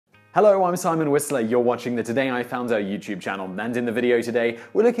Hello, I'm Simon Whistler. You're watching the Today I Found Out YouTube channel, and in the video today,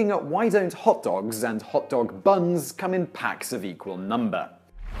 we're looking at why don't hot dogs and hot dog buns come in packs of equal number.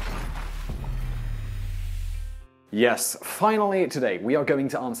 Yes, finally today we are going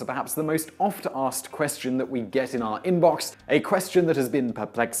to answer perhaps the most oft-asked question that we get in our inbox, a question that has been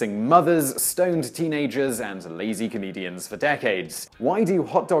perplexing mothers, stoned teenagers, and lazy comedians for decades. Why do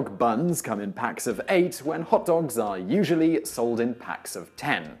hot dog buns come in packs of 8 when hot dogs are usually sold in packs of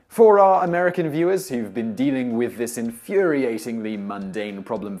 10? For our American viewers who've been dealing with this infuriatingly mundane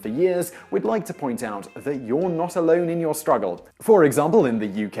problem for years, we'd like to point out that you're not alone in your struggle. For example, in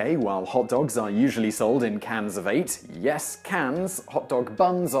the UK, while hot dogs are usually sold in cans of 8, yes, cans, hot dog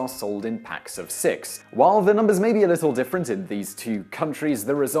buns are sold in packs of 6. While the numbers may be a little different in these two countries,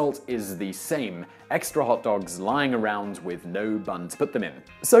 the result is the same. Extra hot dogs lying around with no bun to put them in.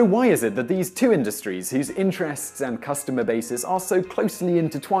 So why is it that these two industries, whose interests and customer bases are so closely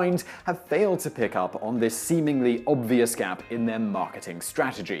intertwined, have failed to pick up on this seemingly obvious gap in their marketing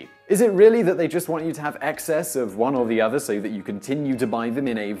strategy? Is it really that they just want you to have excess of one or the other so that you continue to buy them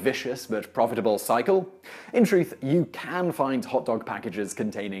in a vicious but profitable cycle? In truth, you can find hot dog packages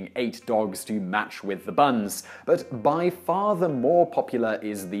containing 8 dogs to match with the buns, but by far the more popular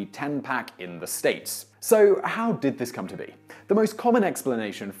is the 10-pack in the States. So how did this come to be? The most common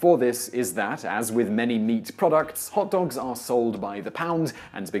explanation for this is that, as with many meat products, hot dogs are sold by the pound,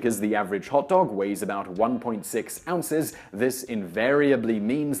 and because the average hot dog weighs about 1.6 ounces, this invariably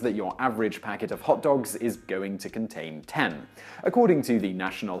means that your average packet of hot dogs is going to contain 10. According to the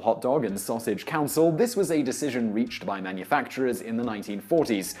National Hot Dog and Sausage Council, this was a decision reached by manufacturers in the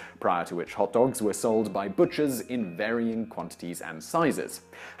 1940s, prior to which hot dogs were sold by butchers in varying quantities and sizes.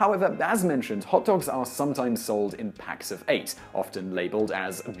 However, as mentioned, hot dogs are sometimes sold in packs of 8, often labeled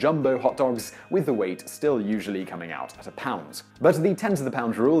as jumbo hot dogs, with the weight still usually coming out at a pound. But the 10 to the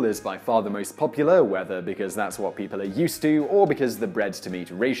pound rule is by far the most popular, whether because that's what people are used to, or because the bread to meat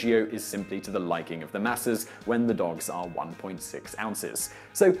ratio is simply to the liking of the masses when the dogs are 1.6 ounces.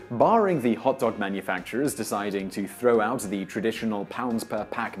 So, barring the hot dog manufacturers deciding to throw out the traditional pounds per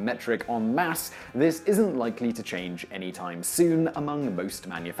pack metric en masse, this isn't likely to change anytime soon among most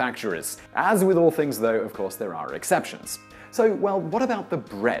manufacturers. As with all things though, of course there are exceptions. So, well, what about the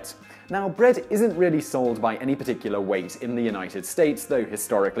bread? Now, bread isn't really sold by any particular weight in the United States, though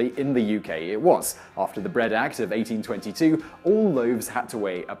historically in the UK it was. After the Bread Act of 1822, all loaves had to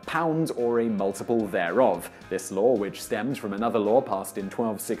weigh a pound or a multiple thereof. This law, which stemmed from another law passed in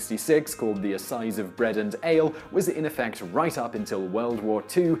 1266 called the Assize of Bread and Ale, was in effect right up until World War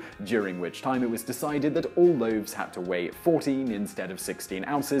II, during which time it was decided that all loaves had to weigh 14 instead of 16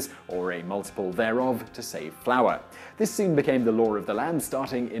 ounces, or a multiple thereof, to save flour. This soon became the law of the land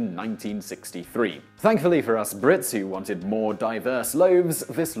starting in 1963. Thankfully for us Brits who wanted more diverse loaves,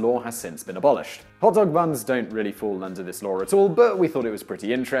 this law has since been abolished. Hot dog buns don't really fall under this law at all, but we thought it was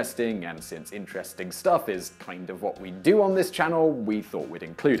pretty interesting, and since interesting stuff is kind of what we do on this channel, we thought we'd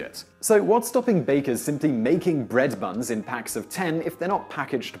include it. So what's stopping bakers simply making bread buns in packs of 10 if they're not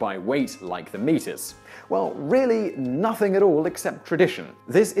packaged by weight like the meat is? Well, really nothing at all except tradition.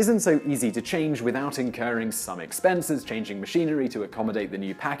 This isn't so easy to change without incurring some expense, as changing machinery to accommodate the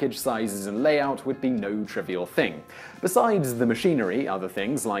new package sizes and layout would be no trivial thing. Besides the machinery, other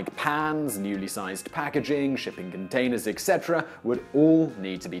things like pans, newly sized packaging, shipping containers, etc. would all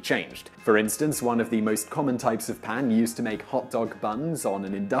need to be changed. For instance, one of the most common types of pan used to make hot dog buns on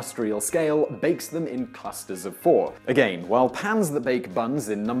an industrial scale bakes them in clusters of 4. Again, while pans that bake buns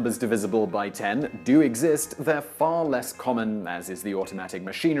in numbers divisible by 10 do exist, they're far less common, as is the automatic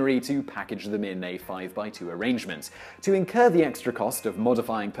machinery to package them in a 5x2 arrangement. To incur the extra cost of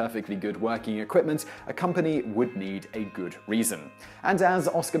modifying perfectly good working equipment, a company would need a good reason. And as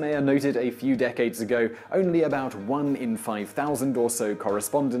Oscar Mayer noted a few decades ago, only about 1 in 5,000 or so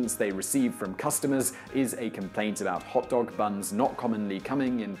correspondence they receive from customers is a complaint about hot dog buns not commonly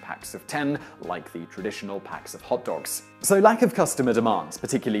coming in packs of 10, like the traditional packs of hot dogs. So lack of customer demand,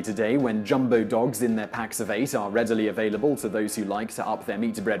 particularly today when jumbo dogs in their packs of 8 are readily available to those who like to up their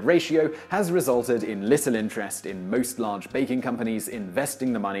meat-to-bread ratio, has resulted in little interest in most large baking companies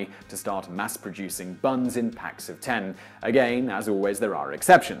investing the money to start mass-producing buns in packs of 10. Again, as always, there are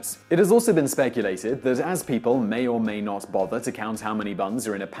exceptions. It has also been speculated that as people may or may not bother to count how many buns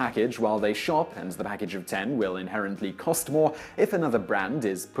are in a package while they shop, and the package of 10 will inherently cost more, if another brand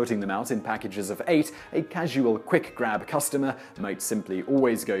is putting them out in packages of 8, a casual quick grab customer might simply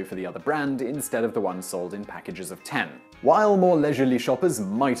always go for the other brand instead of the one sold in packages of 10. While more leisurely shoppers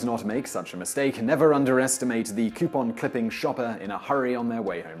might not make such a mistake, never underestimate the coupon-clipping shopper in a hurry on their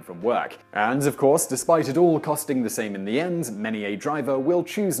way home from work. And of course, despite it all costing the same in the end, many a driver will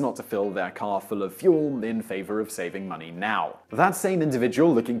choose not to fill their car full of fuel in favor of saving money now. That same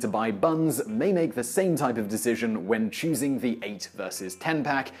individual looking to buy buns may make the same type of decision when choosing the 8 versus 10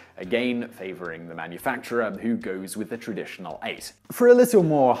 pack, again favoring the manufacturer who goes with the traditional 8. For a little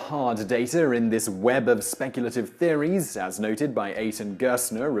more hard data in this web of speculative theories, as noted by Eitan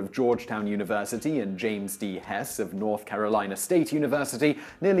Gerstner of Georgetown University and James D. Hess of North Carolina State University,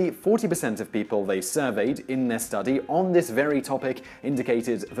 nearly 40% of people they surveyed in their study on this very topic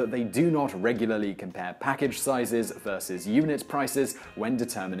indicated that they do not regularly compare package sizes versus unit prices when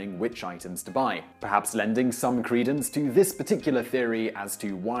determining which items to buy, perhaps lending some credence to this particular theory as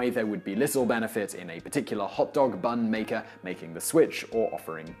to why there would be little benefit in a particular hot dog bun maker making the switch or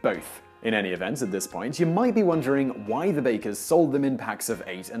offering both. In any event, at this point, you might be wondering why the bakers sold them in packs of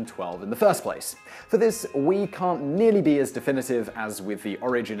 8 and 12 in the first place. For this, we can't nearly be as definitive as with the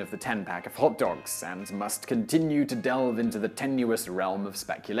origin of the 10-pack of hot dogs, and must continue to delve into the tenuous realm of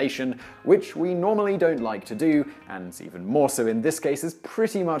speculation, which we normally don't like to do, and even more so in this case as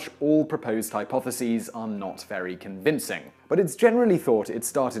pretty much all proposed hypotheses are not very convincing. But it's generally thought it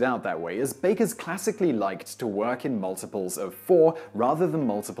started out that way as bakers classically liked to work in multiples of 4 rather than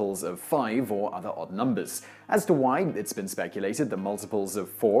multiples of 5 or other odd numbers. As to why, it's been speculated that multiples of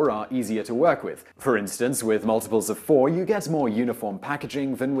 4 are easier to work with. For instance, with multiples of 4 you get more uniform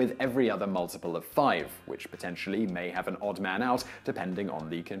packaging than with every other multiple of 5, which potentially may have an odd man out depending on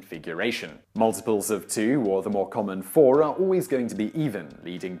the configuration. Multiples of 2, or the more common 4, are always going to be even,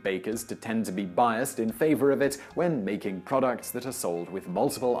 leading bakers to tend to be biased in favor of it when making products that are sold with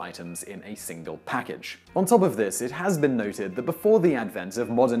multiple items in a single package. On top of this, it has been noted that before the advent of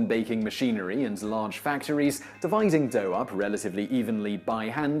modern baking machinery and large factories, dividing dough up relatively evenly by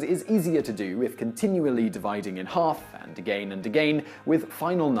hand is easier to do if continually dividing in half and again with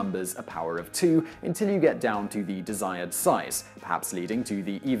final numbers a power of 2 until you get down to the desired size, perhaps leading to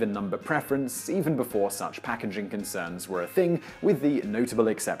the even number preference even before such packaging concerns were a thing, with the notable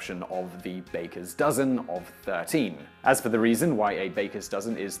exception of the baker's dozen of 13. As for the reason why a baker's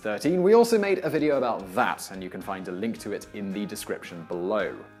dozen is 13, we also made a video about that, and you can find a link to it in the description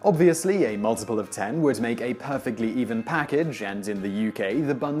below. Obviously, a multiple of 10 would make a perfectly even package, and in the UK,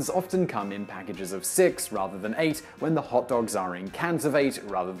 the buns often come in packages of 6 rather than 8, when the hot dogs are in cans of 8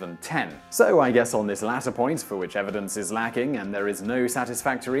 rather than 10. So I guess on this latter point, for which evidence is lacking and there is no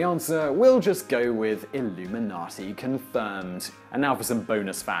satisfactory answer, we'll just go with Illuminati confirmed. And now for some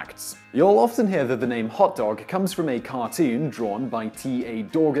bonus facts. You'll often hear that the name hot dog comes from a cartoon drawn by T.A.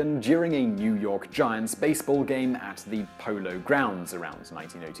 Dorgan during a New York Giants baseball game at the Polo Grounds around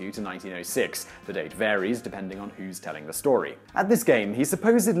 1902 to 1906. The date varies depending on who's telling the story. At this game, he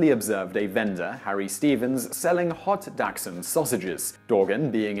supposedly observed a vendor, Harry Stevens, selling hot dachshund sausages.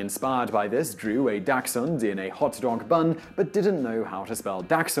 Dorgan, being inspired by this, drew a dachshund in a hot dog bun, but didn't know how to spell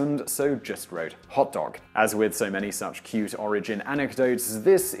dachshund, so just wrote hot dog. As with so many such cute origin anecdotes,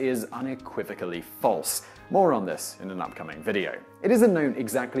 this is unequivocally false. More on this in an upcoming video. It isn't known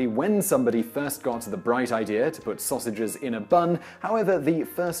exactly when somebody first got the bright idea to put sausages in a bun, however, the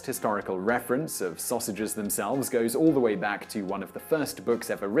first historical reference of sausages themselves goes all the way back to one of the first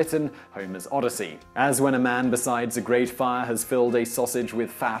books ever written, Homer's Odyssey. As when a man besides a great fire has filled a sausage with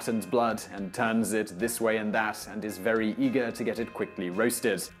fat and blood, and turns it this way and that, and is very eager to get it quickly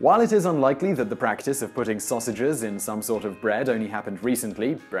roasted. While it is unlikely that the practice of putting sausages in some sort of bread only happened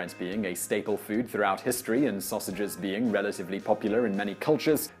recently, bread being a staple food throughout history and sausages being relatively popular in many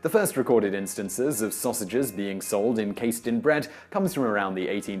cultures, the first recorded instances of sausages being sold encased in bread comes from around the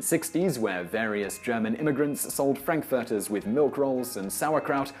 1860s, where various German immigrants sold frankfurters with milk rolls and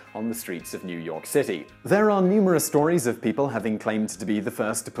sauerkraut on the streets of New York City. There are numerous stories of people having claimed to be the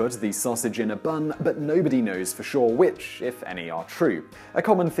first to put the sausage in a bun, but nobody knows for sure which, if any, are true. A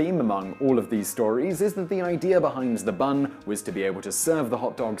common theme among all of these stories is that the idea behind the bun was to be able to serve the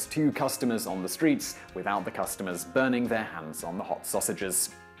hot dogs to customers on the streets without the customers burning their hands on the hot sausages.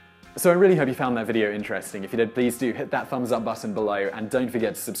 So I really hope you found that video interesting. If you did, please do hit that thumbs up button below, and don't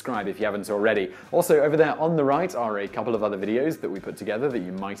forget to subscribe if you haven't already. Also, over there on the right are a couple of other videos that we put together that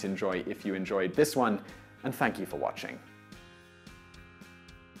you might enjoy if you enjoyed this one, and thank you for watching.